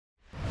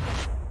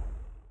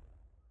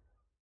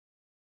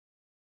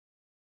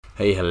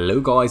Hey, hello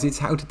guys, it's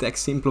How to Tech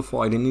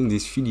Simplified, and in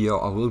this video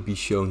I will be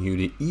showing you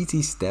the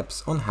easy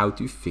steps on how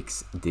to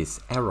fix this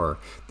error,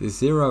 the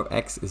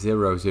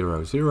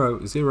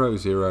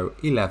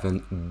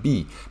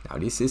 0x0000011b. Now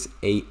this is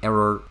a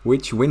error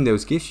which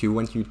Windows gives you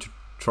when you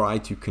try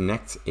to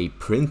connect a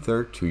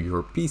printer to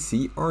your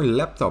PC or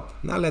laptop.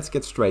 Now let's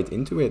get straight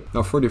into it.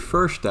 Now for the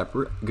first step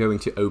we're going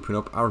to open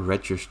up our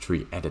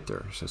registry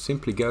editor. So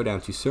simply go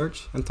down to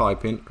search and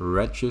type in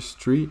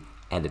registry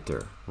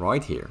editor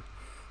right here.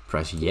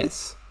 Press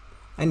yes,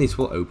 and this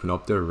will open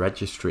up the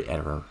registry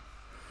editor.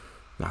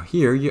 Now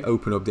here you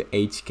open up the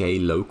HK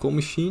local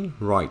machine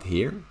right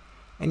here,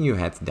 and you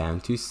head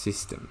down to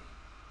system.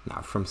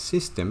 Now from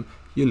system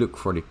you look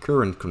for the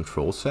current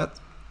control set.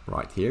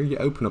 Right here you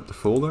open up the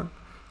folder,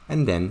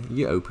 and then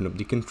you open up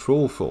the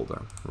control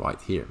folder right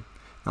here.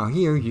 Now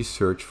here you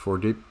search for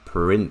the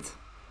print.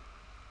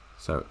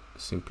 So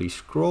simply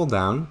scroll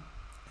down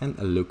and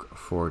look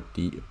for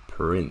the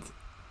print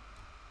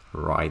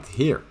right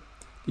here.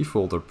 The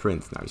folder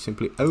print. Now you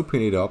simply open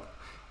it up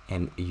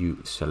and you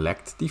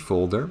select the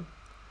folder,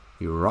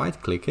 you right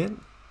click it,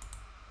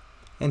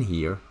 and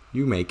here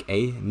you make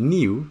a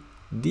new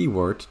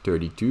dword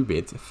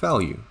 32-bit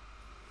value.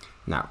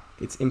 Now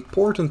it's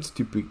important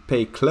to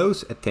pay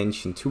close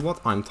attention to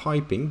what I'm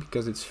typing,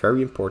 because it's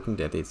very important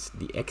that it's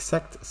the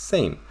exact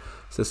same.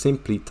 So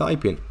simply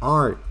type in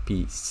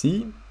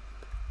RPC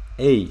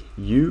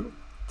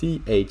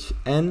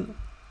AUTHNLEVAL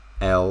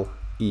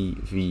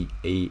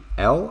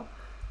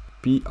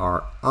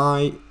PRIVACYENABLED.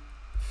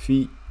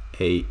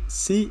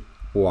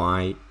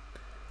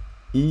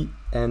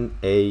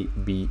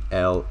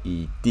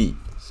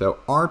 So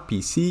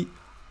RPC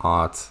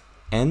at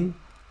N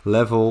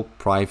level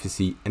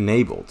privacy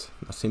enabled.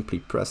 Now simply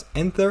press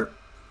enter,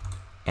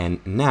 and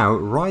now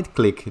right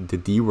click the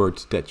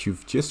dword that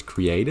you've just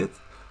created,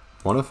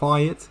 modify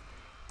it,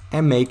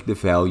 and make the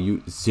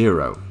value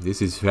 0.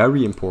 This is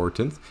very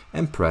important,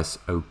 and press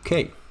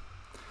OK.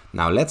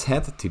 Now let's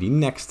head to the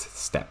next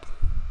step.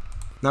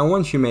 Now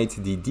once you made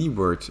the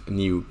dword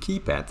new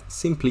keypad,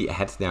 simply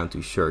head down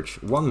to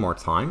search one more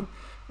time,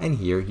 and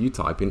here you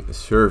type in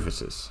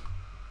services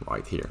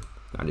right here.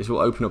 Now this will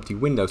open up the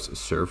Windows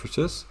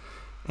services,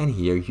 and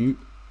here you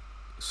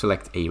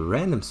select a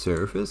random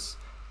service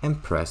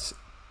and press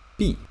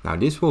P. Now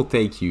this will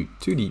take you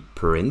to the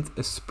print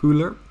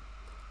spooler.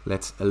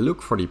 Let's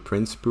look for the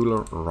print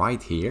spooler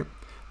right here.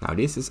 Now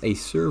this is a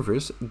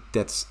service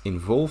that's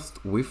involved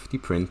with the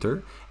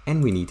printer,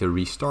 and we need to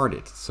restart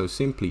it. So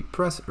simply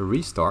press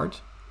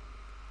restart.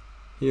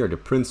 Here the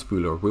print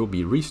spooler will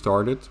be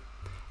restarted,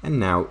 and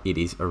now it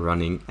is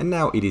running,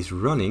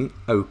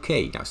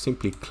 okay. Now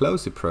simply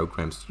close the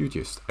programs you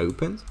just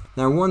opened.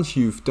 Now once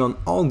you've done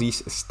all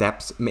these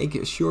steps,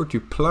 make sure to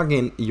plug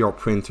in your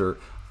printer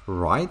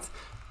right,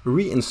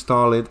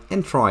 reinstall it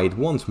and try it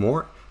once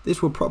more.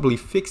 This will probably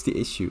fix the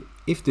issue.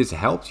 If this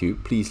helped you,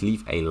 please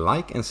leave a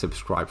like and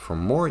subscribe for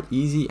more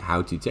easy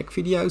how to tech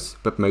videos.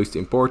 But most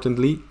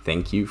importantly,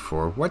 thank you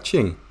for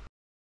watching.